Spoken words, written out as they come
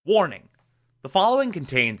Warning. The following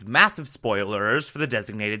contains massive spoilers for the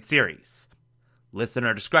designated series.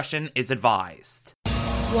 Listener discretion is advised.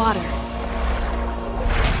 Water.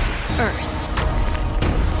 Earth.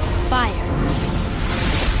 Fire.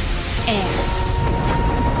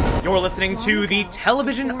 Air. You're listening to the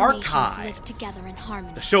Television Archive,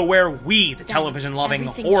 the show where we, the television-loving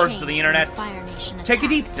hordes of the internet, take a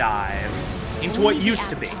deep dive into what used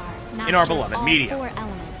to be in our beloved media.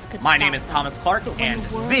 My name is Thomas Clark, and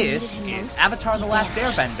this is Avatar: The Last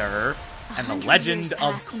Airbender and the Legend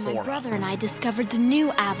of Korra. My brother and I discovered the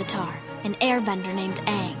new Avatar, an airbender named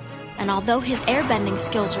Aang. And although his airbending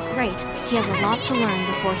skills are great, he has a lot to learn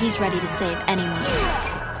before he's ready to save anyone.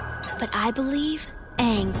 But I believe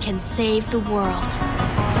Aang can save the world.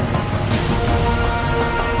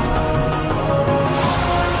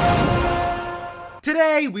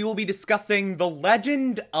 Today, we will be discussing The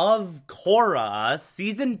Legend of Korra,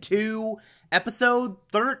 Season 2, Episode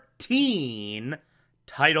 13,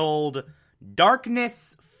 titled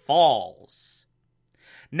Darkness Falls.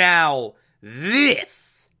 Now,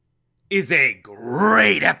 this is a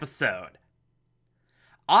great episode.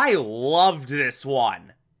 I loved this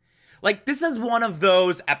one. This is one of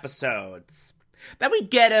those episodes that we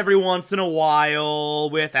get every once in a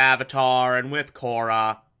while with Avatar and with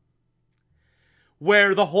Korra,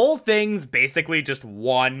 where the whole thing's basically just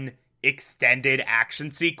one extended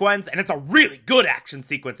action sequence, and it's a really good action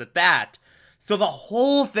sequence at that. So the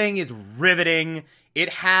whole thing is riveting. It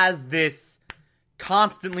has this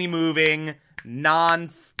constantly moving,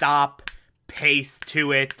 non-stop pace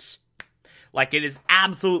to it. It is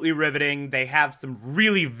absolutely riveting. They have some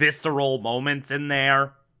really visceral moments in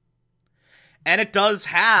there. And it does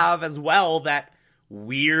have, as well, that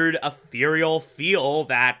weird, ethereal feel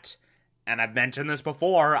that, and I've mentioned this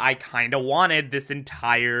before, I kind of wanted this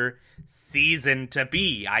entire season to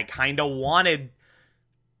be. I kind of wanted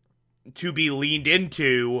to be leaned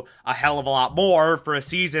into a hell of a lot more for a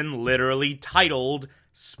season literally titled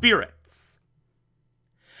Spirits.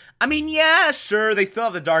 I mean, yeah, sure, they still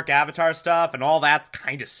have the Dark Avatar stuff, and all that's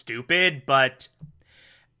kind of stupid, but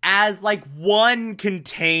as, one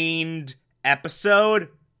contained episode,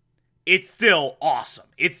 it's still awesome.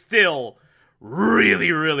 It's still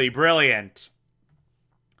really, really brilliant.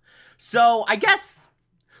 So, I guess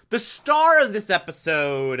the star of this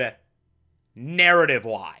episode,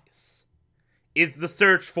 narrative-wise, is the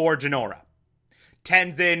search for Jinora.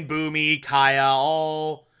 Tenzin, Bumi, Kaya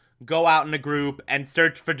all go out in a group and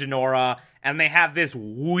search for Jinora, and they have this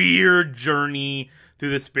weird journey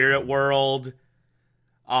through the spirit world.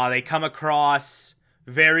 They come across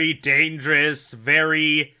very dangerous,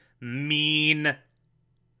 very mean,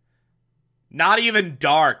 not even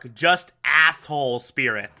dark, just asshole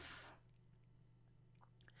spirits.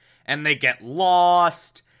 And they get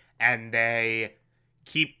lost, and they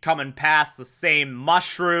keep coming past the same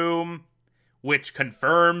mushroom, which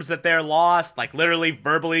confirms that they're lost, literally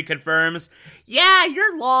verbally confirms, yeah,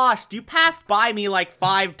 you're lost, you passed by me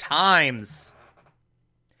 5 times.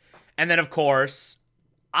 And then, of course,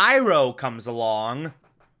 Iroh comes along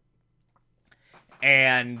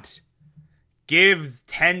and gives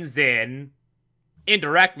Tenzin,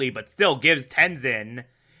 indirectly, but still gives Tenzin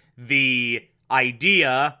the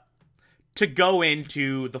idea to go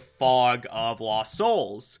into the Fog of Lost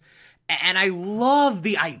Souls. And I love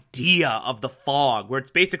the idea of the fog, where it's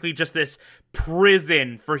basically just this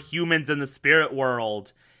prison for humans in the spirit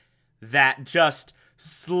world that just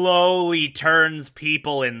slowly turns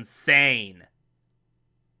people insane.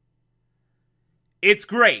 It's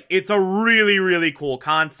great. It's a really, really cool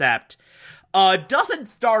concept. Doesn't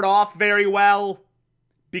start off very well,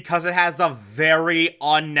 because it has a very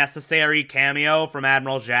unnecessary cameo from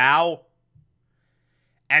Admiral Zhao.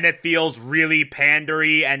 And it feels really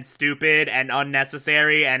pandery and stupid and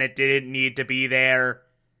unnecessary, and it didn't need to be there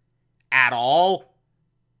at all.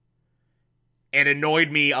 It annoyed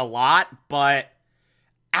me a lot, but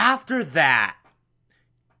after that,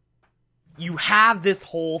 you have this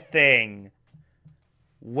whole thing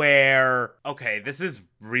where, okay, this is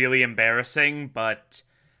really embarrassing, but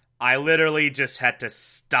I literally just had to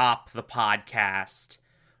stop the podcast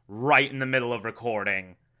right in the middle of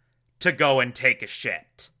recording to go and take a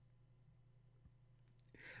shit.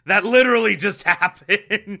 That literally just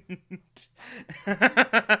happened.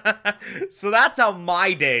 So that's how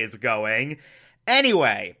my day's going.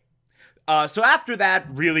 Anyway, so after that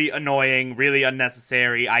really annoying, really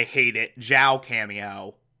unnecessary, I hate it, Zhao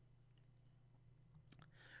cameo,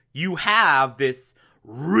 you have this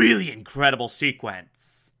really incredible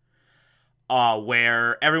sequence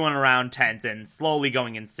where everyone around Tenzin slowly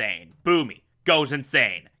going insane. Bumi goes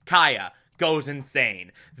insane. Kaya goes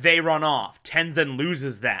insane. They run off. Tenzin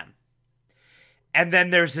loses them. And then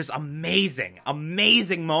there's this amazing,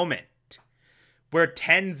 amazing moment where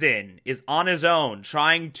Tenzin is on his own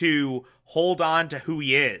trying to hold on to who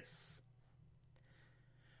he is.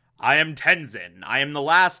 I am Tenzin. I am the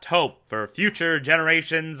last hope for future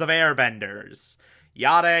generations of airbenders.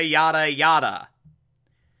 Yada, yada, yada.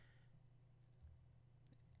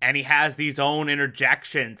 And he has these own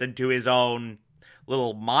interjections into his own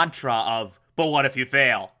little mantra of, but what if you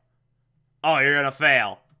fail? Oh, you're gonna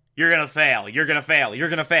fail. You're gonna fail. You're gonna fail. You're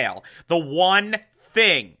gonna fail. The one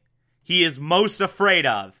thing he is most afraid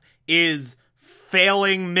of is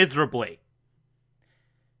failing miserably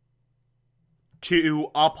to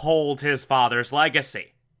uphold his father's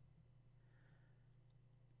legacy.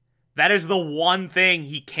 That is the one thing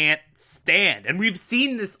he can't stand. And we've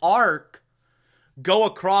seen this arc go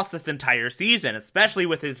across this entire season, especially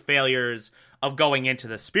with his failures of going into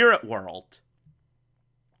the spirit world.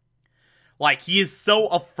 Like, he is so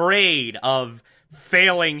afraid of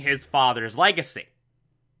failing his father's legacy.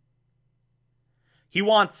 He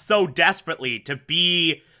wants so desperately to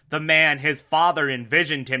be the man his father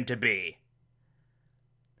envisioned him to be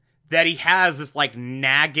that he has this, like,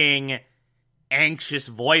 nagging, anxious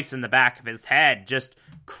voice in the back of his head just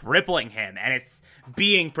crippling him, and it's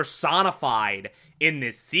being personified in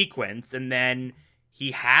this sequence. And then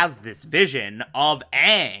he has this vision of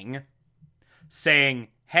Aang saying,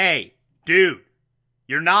 hey, dude,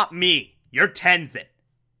 you're not me. You're Tenzin.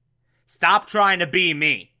 Stop trying to be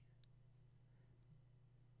me.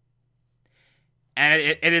 And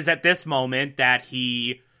it is at this moment that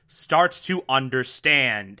he starts to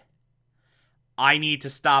understand, I need to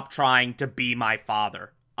stop trying to be my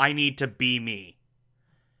father. I need to be me.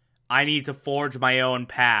 I need to forge my own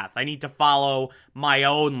path. I need to follow my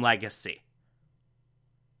own legacy.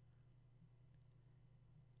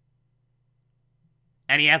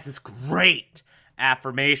 And he has this great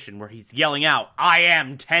affirmation where he's yelling out, I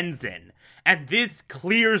am Tenzin. And this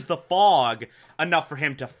clears the fog enough for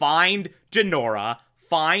him to find Jinora,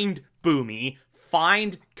 find Bumi,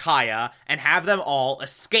 find Kaya, and have them all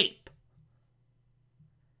escape.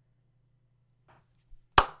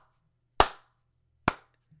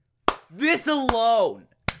 This alone,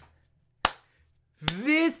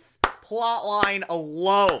 this plotline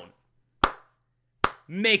alone,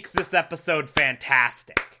 makes this episode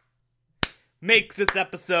fantastic. Makes this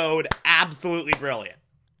episode absolutely brilliant.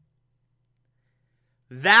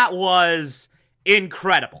 That was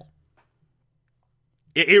incredible.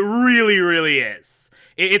 It really, really is.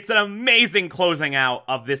 It's an amazing closing out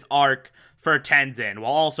of this arc for Tenzin,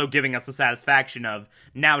 while also giving us the satisfaction of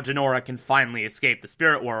now Jinora can finally escape the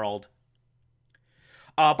spirit world.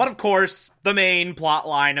 But of course, the main plot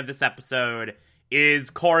line of this episode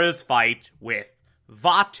is Korra's fight with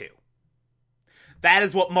Vaatu. That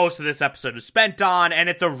is what most of this episode is spent on, and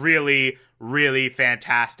it's a really, really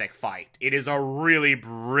fantastic fight. It is a really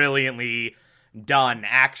brilliantly done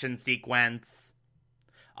action sequence.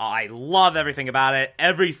 I love everything about it.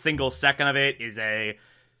 Every single second of it is a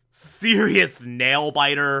serious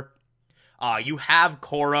nail-biter. You have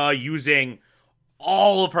Korra using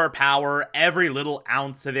all of her power, every little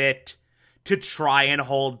ounce of it, to try and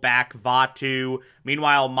hold back Vaatu.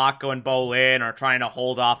 Meanwhile, Mako and Bolin are trying to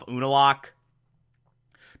hold off Unalaq,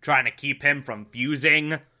 trying to keep him from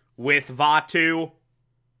fusing with Vaatu.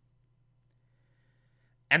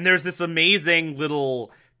 And there's this amazing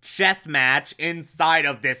little chess match inside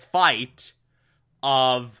of this fight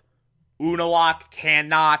of Unalaq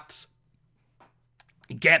cannot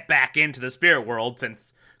get back into the spirit world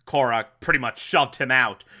since Korra pretty much shoved him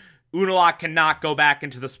out. Unalaq cannot go back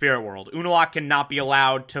into the spirit world. Unalaq cannot be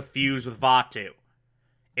allowed to fuse with Vaatu.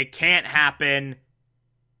 It can't happen.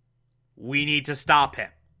 We need to stop him.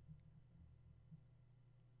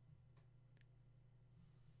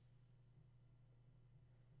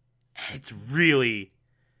 And it's really,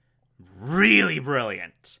 really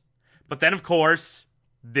brilliant. But then, of course,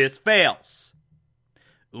 this fails.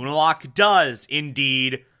 Unalaq does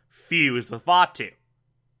indeed fuse with Vaatu,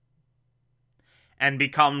 and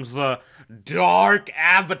becomes the Dark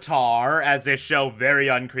Avatar, as this show very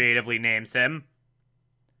uncreatively names him.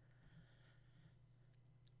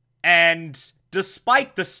 And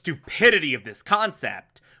despite the stupidity of this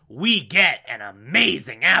concept, we get an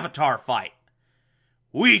amazing Avatar fight.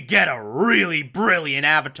 We get a really brilliant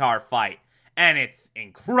Avatar fight, and it's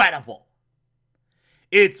incredible.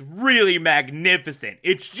 It's really magnificent.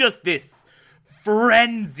 It's just this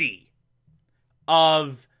frenzy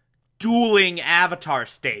of dueling Avatar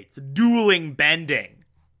states, dueling bending.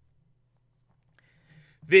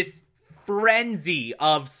 This frenzy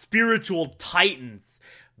of spiritual titans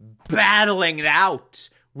battling it out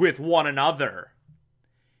with one another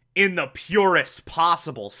in the purest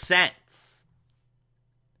possible sense.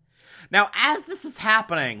 Now, as this is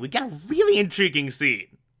happening, we get a really intriguing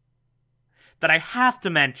scene that I have to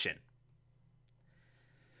mention.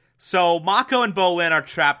 So, Mako and Bolin are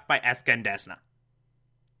trapped by Eska and Desna.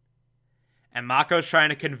 And Mako's trying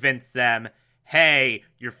to convince them, hey,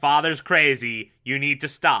 your father's crazy, you need to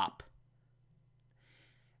stop.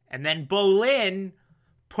 And then Bolin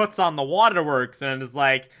puts on the waterworks and is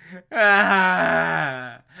like,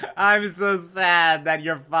 I'm so sad that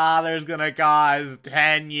your father's gonna cause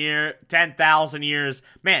 10,000 years.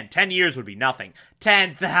 Man, 10 years would be nothing.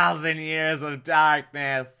 10,000 years of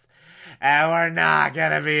darkness. And we're not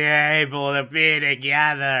gonna be able to be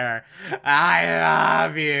together. I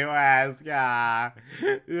love you, Eska.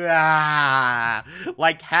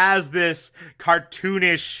 Like, has this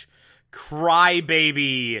cartoonish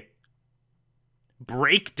crybaby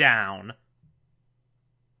breakdown.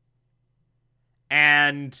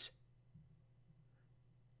 And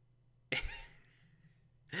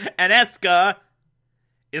Eska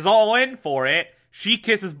is all in for it. She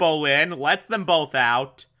kisses Bolin, lets them both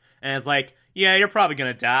out, and is like, yeah, you're probably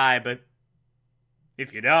gonna die, but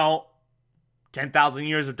if you don't, 10,000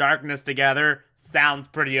 years of darkness together sounds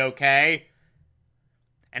pretty okay.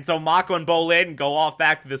 And so Mako and Bolin go off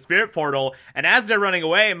back to the spirit portal, and as they're running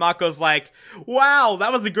away, Mako's like, wow,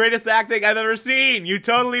 that was the greatest acting I've ever seen! You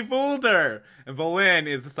totally fooled her! And Bolin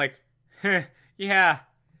is just like, yeah,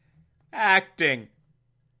 acting.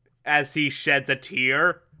 As he sheds a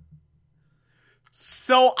tear.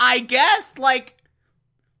 So I guess, like,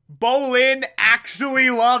 Bolin actually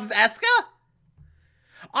loves Eska?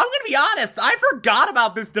 I'm gonna be honest, I forgot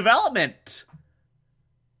about this development.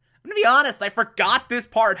 I'm gonna be honest, I forgot this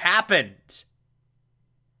part happened.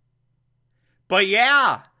 But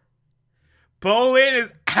yeah, Bolin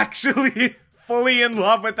is actually fully in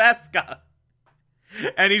love with Eska.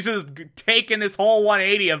 And he's just taken this whole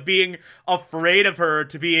 180 of being afraid of her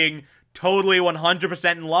to being totally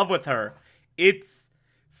 100% in love with her. It's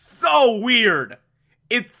so weird.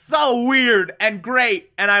 It's so weird and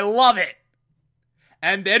great, and I love it.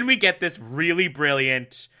 And then we get this really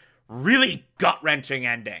brilliant, really gut-wrenching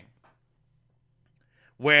ending.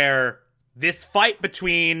 Where this fight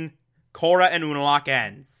between Korra and Unalaq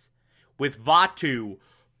ends with Vaatu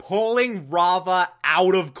pulling Raava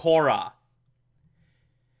out of Korra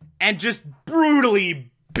and just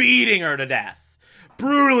brutally beating her to death.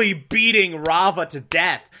 Brutally beating Raava to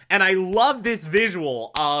death. And I love this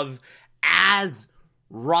visual of as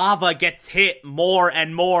Raava gets hit more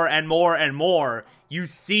and more and more and more, you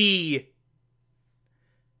see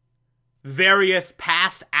various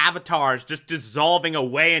past avatars just dissolving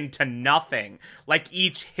away into nothing. Like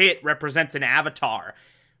each hit represents an avatar.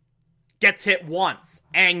 Gets hit once,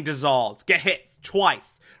 Aang dissolves. Get hit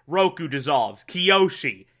twice, Roku dissolves.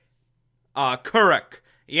 Kyoshi, Kuruk,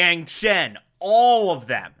 Yang Chen, all of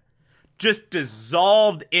them just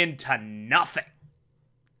dissolved into nothing.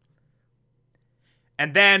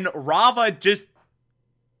 And then Raava just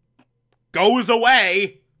goes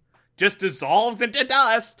away, just dissolves into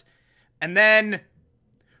dust, and then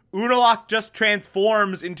Unalaq just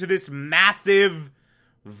transforms into this massive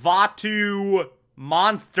Vaatu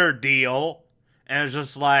monster deal, and is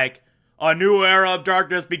just like, a new era of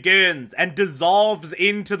darkness begins, and dissolves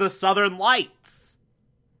into the Southern Lights.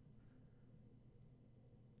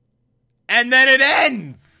 And then it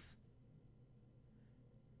ends!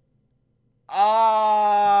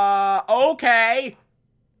 Okay.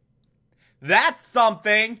 That's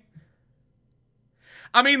something.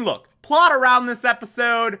 I mean, look, plot around this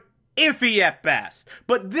episode, iffy at best.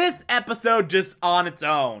 But this episode just on its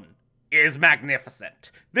own is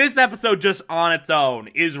magnificent. This episode just on its own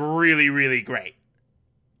is really, really great.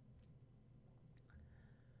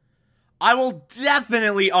 I will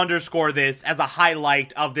definitely underscore this as a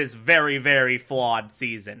highlight of this very, very flawed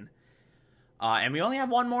season. And we only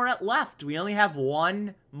have one more left. We only have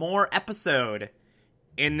one more episode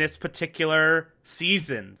in this particular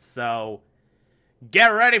season. So, get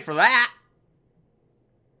ready for that.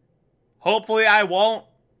 Hopefully I won't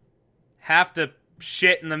have to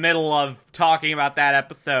shit in the middle of talking about that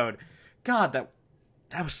episode. God, that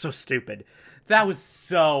was so stupid. That was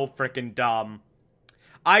so freaking dumb.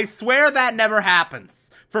 I swear that never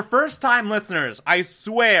happens. For first-time listeners, I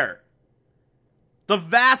swear, the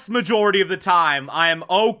vast majority of the time, I am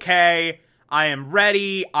okay, I am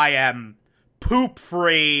ready, I am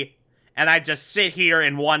poop-free, and I just sit here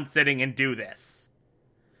in one sitting and do this.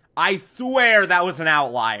 I swear that was an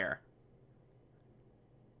outlier.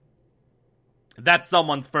 That's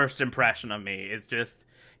someone's first impression of me, is just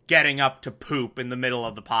getting up to poop in the middle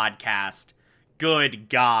of the podcast. Good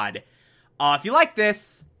God. If you like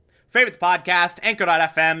this, favorite the podcast,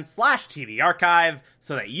 anchor.fm/TV archive,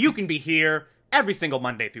 so that you can be here every single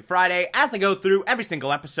Monday through Friday as I go through every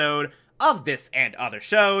single episode of this and other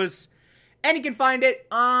shows. And you can find it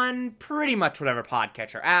on pretty much whatever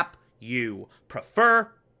podcatcher app you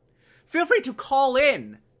prefer. Feel free to call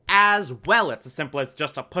in as well. It's as simple as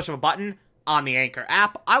just a push of a button on the Anchor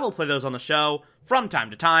app. I will play those on the show from time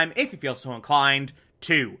to time if you feel so inclined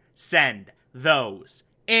to send those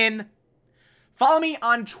in. Follow me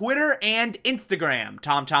on Twitter and Instagram,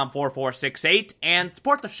 TomTom4468, and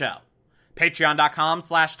support the show.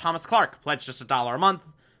 Patreon.com/Thomas Clark. Pledge just $1 a month.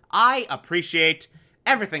 I appreciate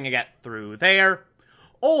everything I get through there.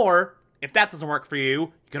 Or, if that doesn't work for you,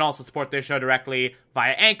 you can also support this show directly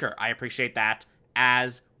via Anchor. I appreciate that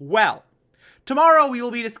as well. Tomorrow we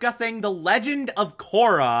will be discussing The Legend of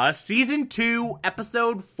Korra, Season 2,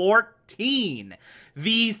 Episode 14.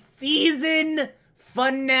 The season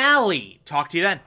finale. Talk to you then.